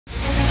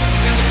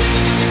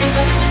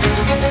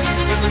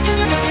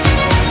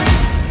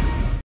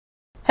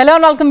Hello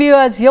and welcome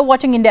viewers, you're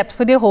watching In Depth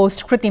with your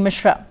host Kriti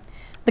Mishra.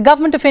 The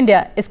Government of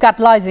India is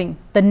catalysing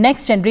the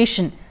next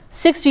generation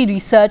 6G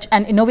research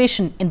and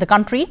innovation in the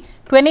country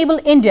to enable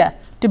India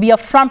to be a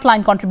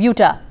frontline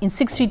contributor in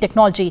 6G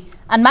technology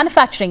and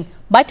manufacturing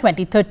by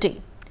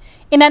 2030.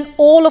 In an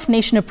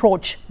all-of-nation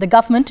approach, the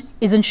government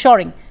is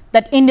ensuring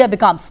that India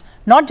becomes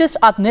not just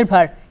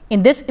atmanirbhar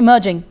in this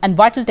emerging and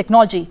vital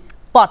technology,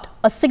 but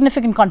a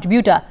significant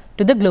contributor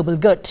to the global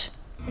good.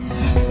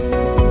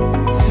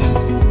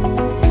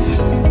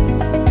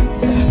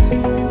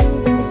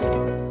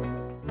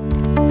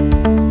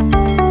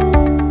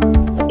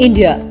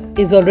 India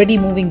is already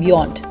moving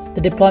beyond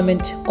the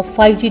deployment of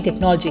 5G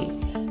technology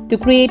to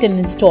create and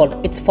install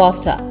its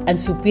faster and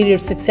superior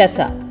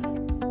successor,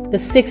 the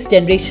sixth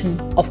generation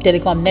of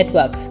telecom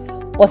networks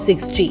or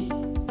 6G.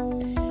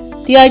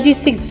 TIG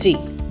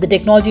 6G, the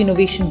Technology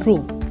Innovation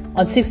Group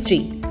on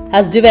 6G,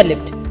 has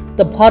developed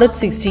the Bharat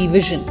 6G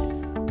Vision,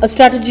 a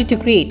strategy to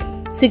create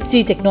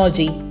 6G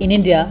technology in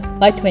India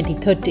by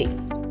 2030.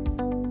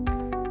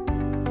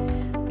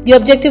 The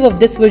objective of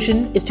this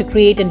vision is to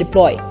create and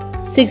deploy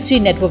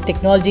 6G network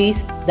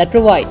technologies that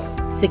provide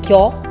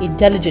secure,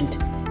 intelligent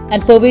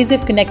and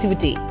pervasive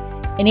connectivity,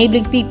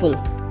 enabling people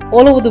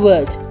all over the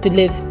world to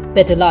live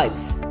better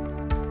lives.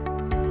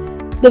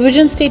 The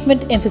vision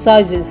statement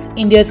emphasizes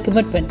India's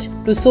commitment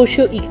to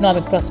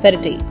socio-economic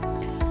prosperity,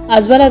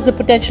 as well as the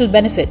potential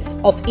benefits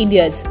of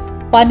India's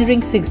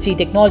pioneering 6G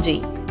technology,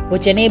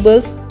 which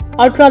enables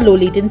ultra-low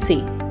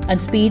latency and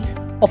speeds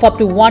of up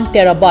to 1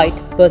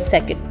 terabyte per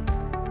second.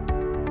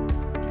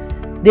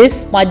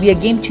 This might be a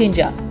game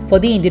changer for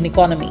the Indian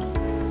economy.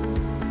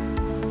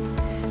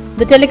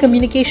 The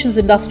telecommunications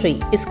industry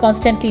is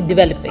constantly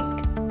developing.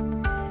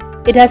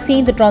 It has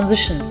seen the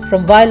transition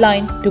from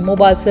wireline to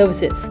mobile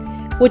services,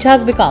 which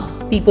has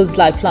become people's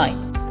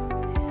lifeline.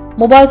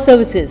 Mobile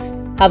services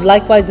have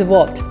likewise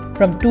evolved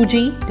from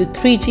 2G to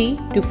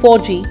 3G to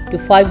 4G to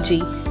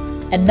 5G,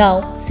 and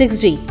now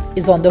 6G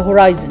is on the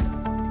horizon.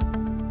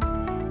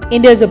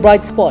 India is a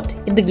bright spot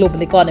in the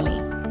global economy,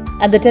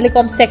 and the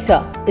telecom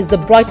sector is the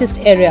brightest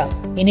area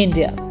in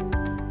India.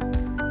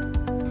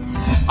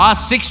 Our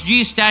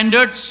 6G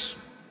standards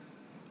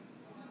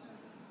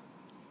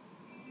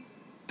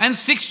and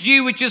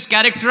 6G, which is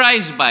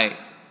characterized by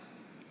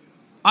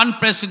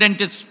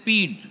unprecedented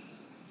speed,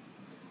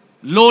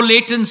 low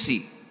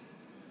latency,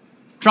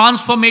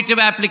 transformative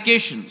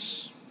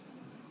applications,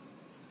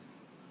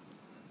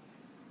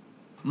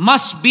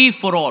 must be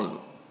for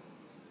all,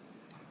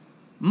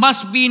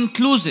 must be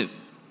inclusive,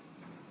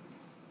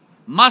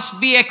 must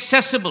be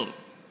accessible,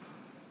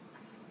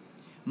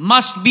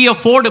 must be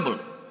affordable,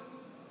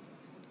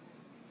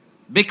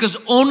 because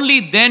only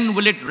then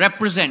will it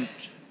represent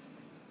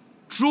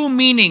true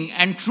meaning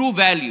and true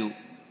value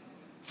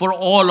for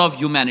all of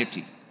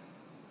humanity.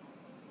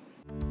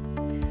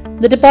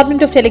 The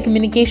Department of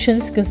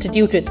Telecommunications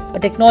constituted a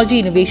technology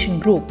innovation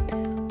group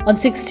on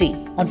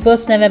 6G on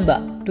 1st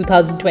November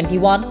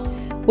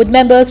 2021 with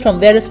members from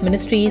various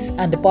ministries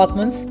and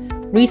departments,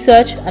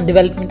 research and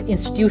development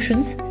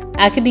institutions,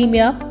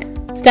 academia,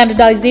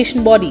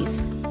 standardization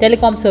bodies,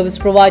 telecom service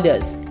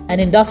providers and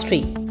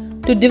industry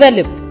to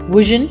develop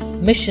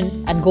vision,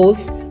 mission and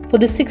goals for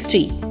the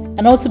 6G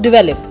and also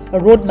develop a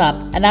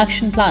roadmap and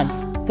action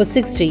plans for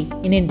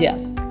 6G in India.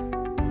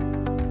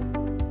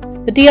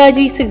 The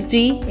TIG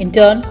 6G in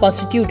turn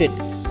constituted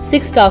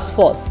 6 task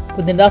force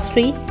with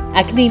industry,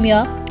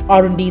 academia,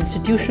 R&D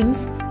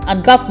institutions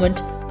and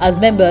government as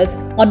members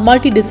on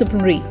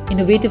multidisciplinary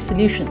innovative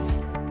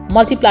solutions,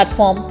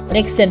 multi-platform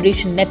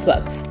next-generation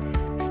networks,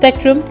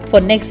 spectrum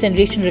for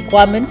next-generation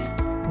requirements,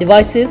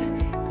 devices,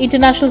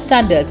 international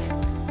standards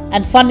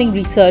and funding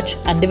research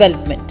and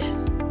development.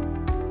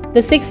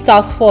 The 6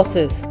 task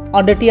forces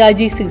under TIG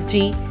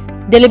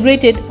 6G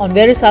deliberated on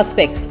various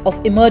aspects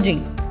of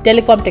emerging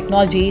telecom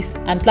technologies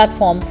and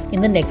platforms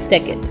in the next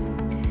decade.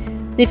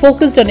 They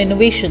focused on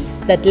innovations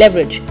that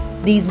leverage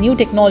these new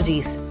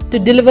technologies to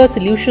deliver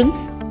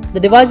solutions, the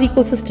device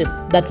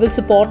ecosystem that will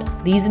support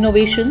these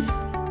innovations,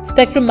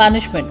 spectrum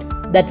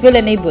management that will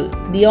enable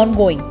the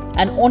ongoing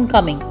and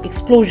oncoming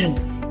explosion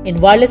in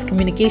wireless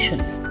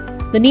communications,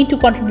 the need to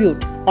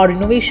contribute our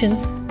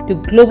innovations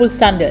to global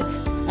standards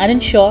and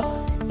ensure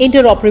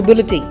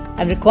interoperability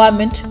and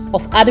requirement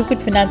of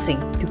adequate financing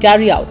to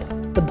carry out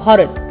the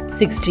Bharat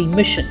 6G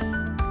mission.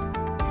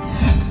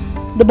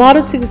 The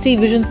Bharat 6G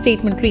vision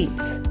statement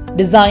reads: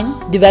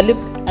 design, develop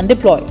and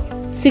deploy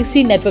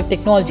 6G network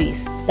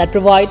technologies that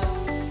provide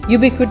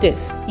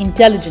ubiquitous,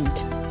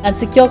 intelligent and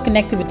secure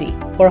connectivity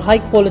for a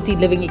high-quality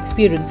living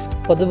experience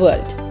for the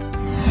world.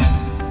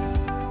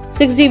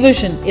 6G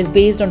vision is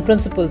based on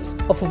principles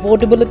of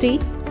affordability,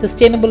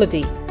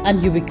 sustainability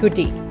and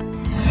ubiquity.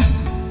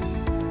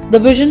 The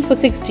vision for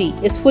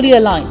 6G is fully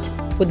aligned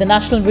with the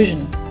national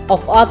vision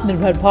of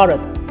Atmanirbhar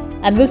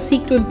Bharat and will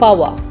seek to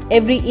empower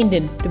every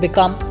Indian to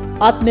become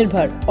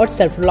Atmanirbhar or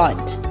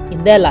self-reliant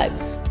in their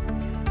lives.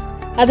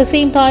 At the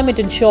same time, it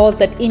ensures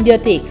that India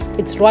takes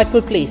its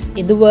rightful place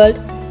in the world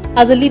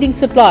as a leading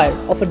supplier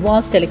of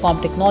advanced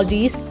telecom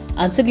technologies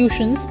and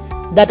solutions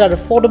that are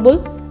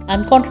affordable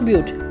and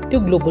contribute to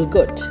global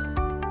good.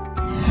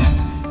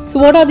 So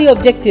what are the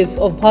objectives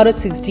of Bharat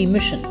 6G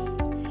mission?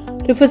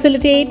 To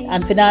facilitate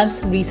and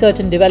finance research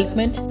and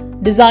development,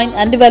 design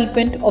and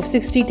development of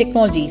 6G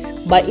technologies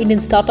by Indian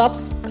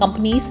startups,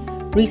 companies,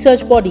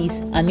 research bodies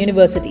and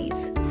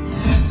universities.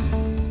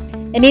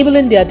 Enable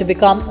India to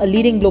become a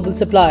leading global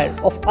supplier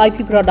of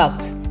IP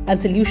products and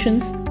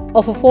solutions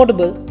of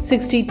affordable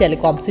 6G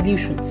telecom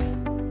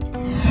solutions.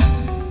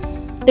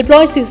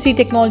 Deploy 6G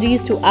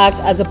technologies to act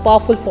as a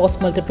powerful force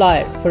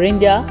multiplier for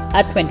India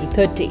at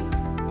 2030.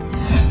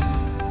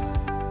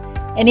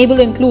 Enable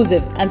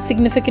inclusive and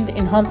significant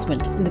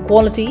enhancement in the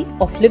quality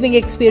of living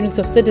experience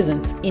of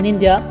citizens in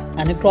India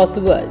and across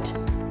the world.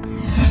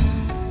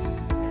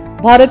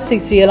 Bharat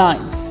 6G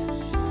Alliance.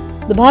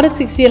 The Bharat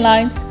 6G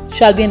Alliance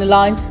shall be an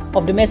alliance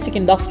of domestic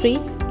industry,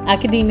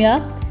 academia,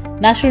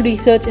 national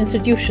research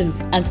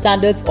institutions and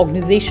standards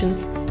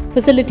organizations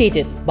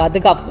facilitated by the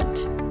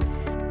government.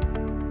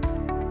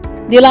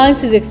 The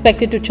alliance is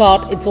expected to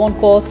chart its own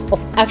course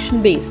of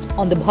action based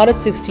on the Bharat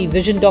 6G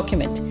vision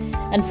document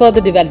and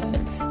further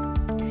developments.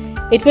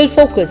 It will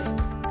focus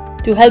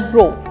to help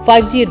grow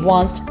 5G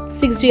advanced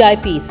 6G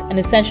IPs and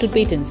essential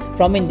patents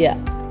from India.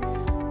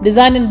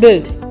 Design and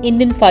build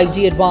Indian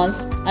 5G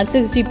advanced and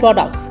 6G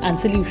products and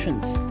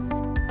solutions.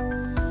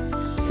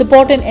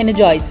 Support and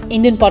energize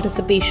Indian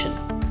participation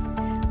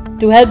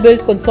to help build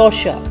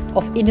consortia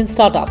of Indian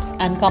startups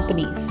and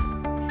companies.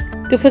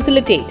 To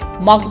facilitate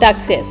market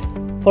access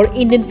for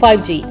Indian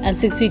 5G and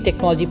 6G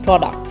technology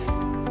products.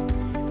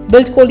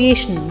 Build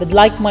coalition with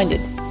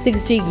like-minded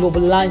 6G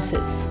global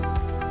alliances.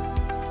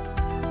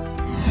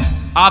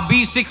 Our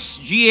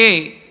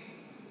B6GA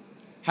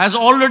has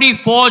already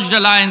forged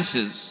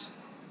alliances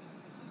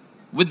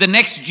with the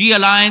next G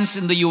alliance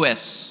in the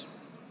US,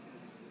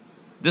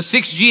 the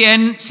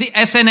 6G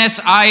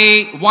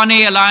SNSIA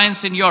 1A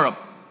alliance in Europe,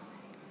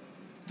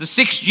 the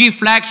 6G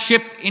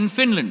flagship in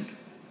Finland.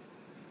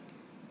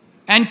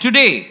 And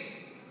today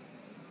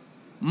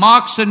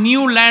marks a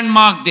new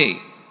landmark day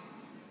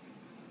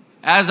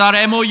as our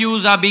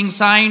MOUs are being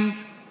signed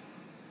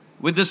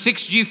with the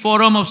 6G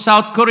Forum of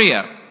South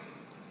Korea,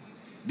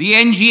 the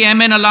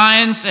NGMN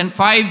Alliance and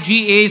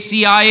 5G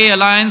ACIA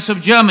Alliance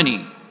of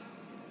Germany,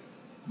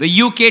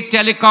 the UK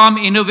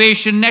Telecom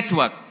Innovation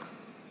Network,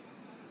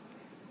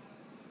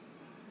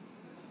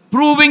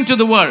 proving to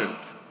the world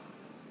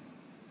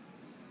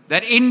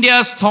that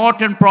India's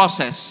thought and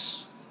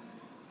process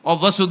of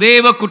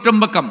Vasudhaiva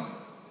Kutumbakam,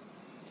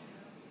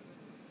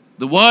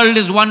 the world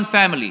is one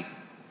family,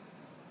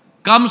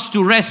 comes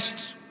to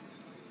rest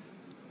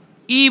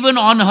even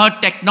on her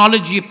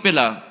technology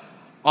pillar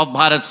of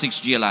Bharat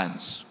 6G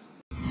Alliance.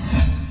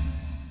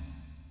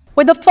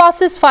 With the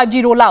fastest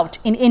 5G rollout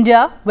in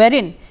India,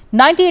 wherein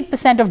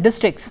 98% of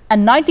districts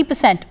and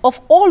 90% of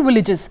all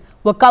villages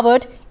were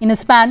covered in a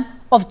span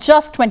of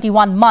just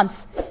 21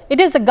 months, it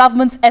is the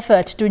government's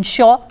effort to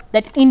ensure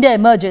that India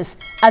emerges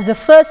as a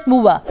first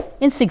mover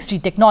in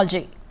 6G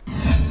technology.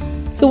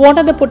 So what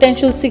are the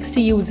potential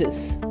 6G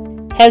uses?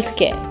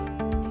 Healthcare.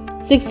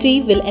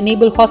 6G will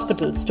enable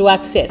hospitals to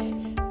access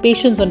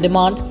patients on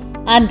demand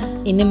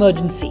and in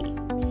emergency.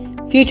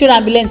 Future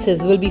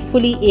ambulances will be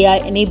fully AI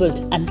enabled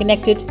and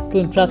connected to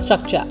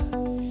infrastructure.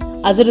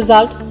 As a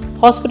result,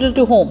 hospital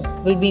to home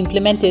will be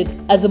implemented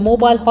as a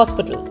mobile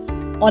hospital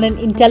on an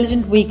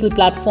intelligent vehicle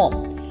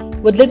platform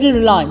with little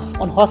reliance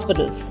on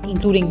hospitals,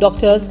 including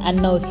doctors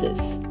and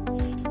nurses.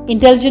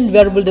 Intelligent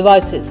wearable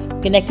devices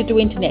connected to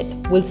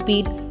internet will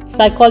speed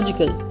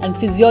psychological and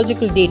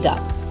physiological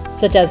data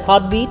such as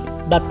heartbeat,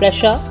 blood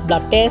pressure,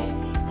 blood tests,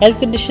 health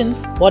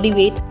conditions, body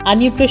weight and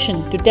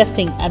nutrition to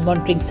testing and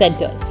monitoring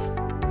centers.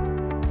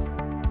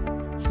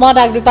 Smart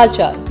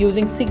agriculture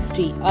using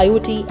 6G,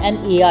 IoT and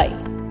AI.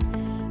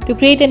 To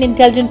create an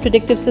intelligent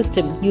predictive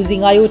system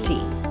using IoT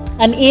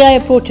and AI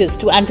approaches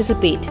to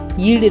anticipate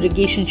yield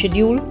irrigation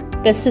schedule,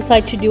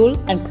 pesticide schedule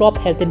and crop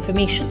health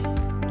information.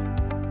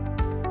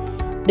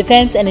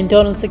 Defense and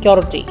internal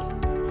security.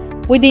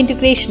 With the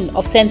integration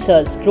of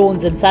sensors,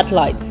 drones and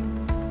satellites,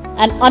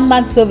 an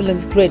unmanned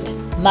surveillance grid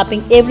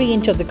mapping every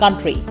inch of the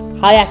country,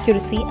 high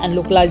accuracy and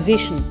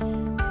localization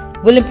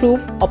will improve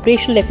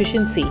operational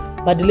efficiency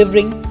by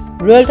delivering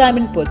real-time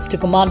inputs to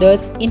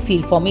commanders in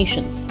field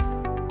formations.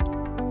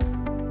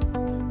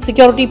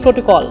 Security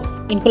protocol.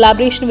 In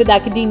collaboration with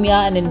academia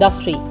and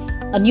industry,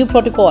 a new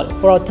protocol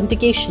for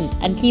authentication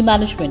and key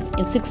management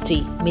in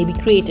 6G may be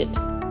created.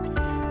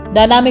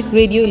 Dynamic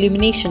radio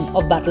illumination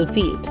of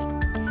battlefield.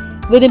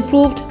 With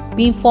improved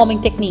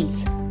beamforming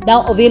techniques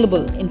now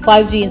available in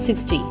 5G and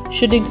 6G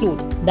should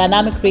include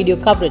dynamic radio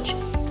coverage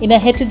in a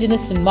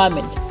heterogeneous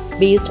environment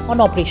based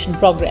on operation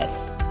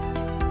progress.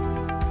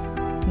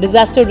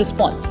 Disaster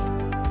response.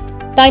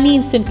 Tiny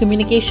instant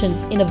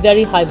communications in a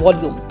very high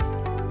volume.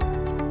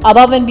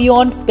 Above and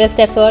beyond best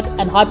effort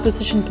and high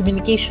precision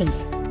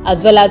communications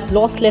as well as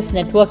lossless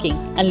networking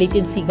and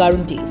latency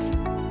guarantees.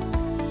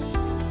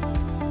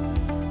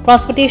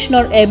 Transportation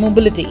or air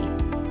mobility.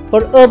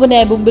 For urban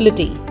air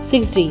mobility,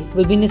 6G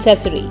will be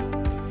necessary.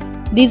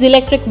 These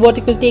electric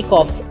vertical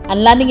takeoffs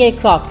and landing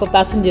aircraft for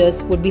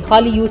passengers would be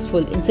highly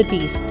useful in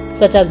cities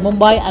such as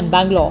Mumbai and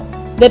Bangalore,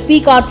 where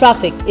peak hour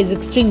traffic is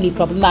extremely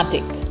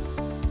problematic.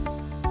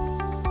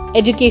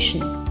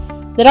 Education.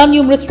 There are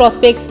numerous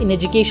prospects in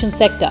education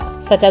sector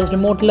such as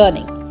remote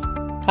learning.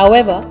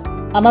 However,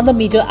 another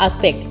major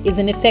aspect is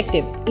an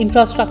effective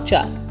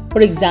infrastructure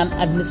for exam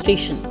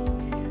administration.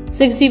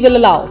 6G will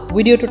allow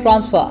video to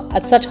transfer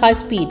at such high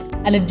speed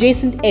and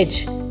adjacent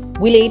edge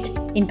will aid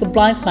in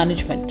compliance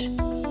management.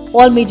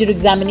 All major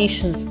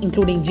examinations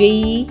including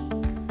JEE,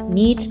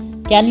 NEET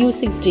can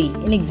use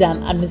 6G in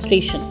exam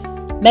administration.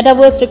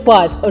 Metaverse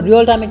requires a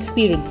real-time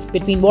experience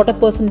between what a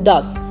person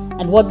does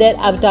and what their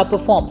avatar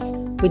performs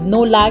with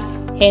no lag,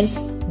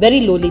 hence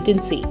very low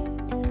latency.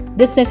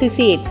 This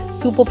necessitates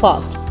super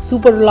fast,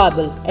 super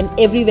reliable and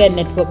everywhere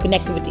network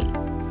connectivity.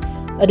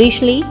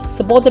 Additionally,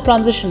 support the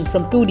transition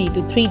from 2D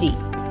to 3D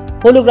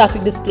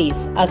holographic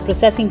displays as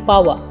processing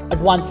power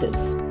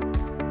advances.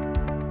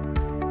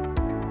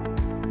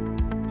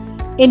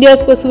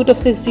 India's pursuit of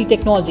 6G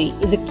technology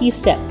is a key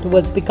step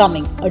towards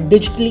becoming a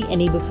digitally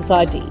enabled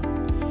society.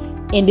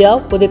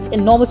 India, with its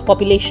enormous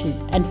population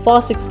and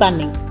fast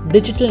expanding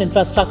digital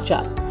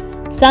infrastructure,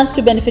 stands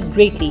to benefit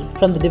greatly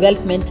from the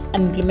development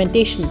and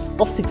implementation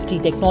of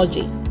 6G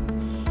technology.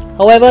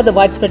 However, the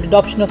widespread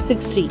adoption of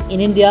 6G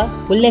in India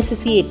will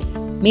necessitate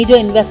major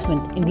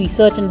investment in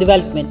research and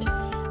development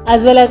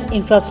as well as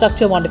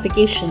infrastructure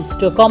modifications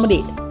to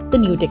accommodate the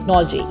new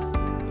technology.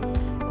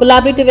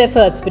 Collaborative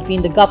efforts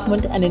between the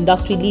government and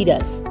industry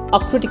leaders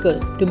are critical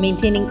to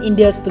maintaining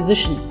India's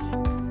position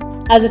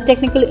as a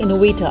technical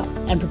innovator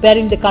and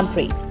preparing the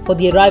country for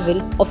the arrival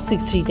of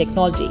 6G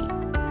technology.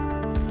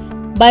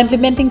 By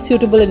implementing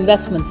suitable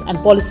investments and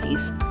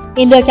policies,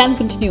 India can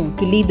continue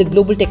to lead the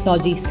global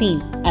technology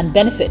scene and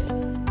benefit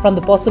from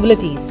the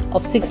possibilities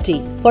of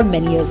 6G for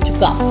many years to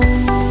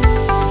come.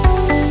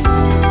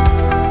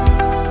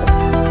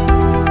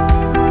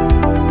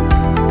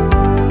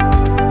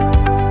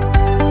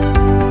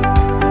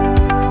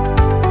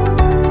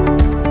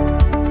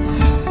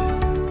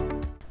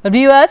 Well,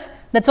 viewers,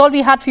 that's all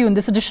we had for you in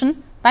this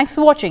edition. Thanks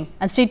for watching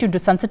and stay tuned to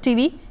Sansad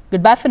TV.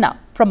 Goodbye for now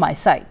from my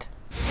side.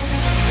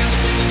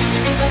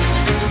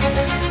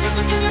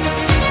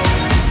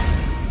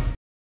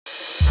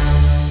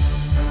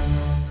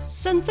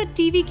 संसद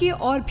TV के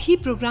और भी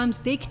programmes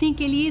देखने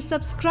के लिए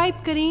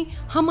subscribe करें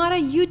हमारा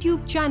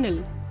YouTube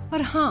channel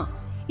और हाँ,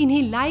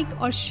 इन्हें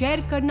लाइक और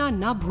शेयर करना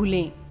ना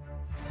भूलें।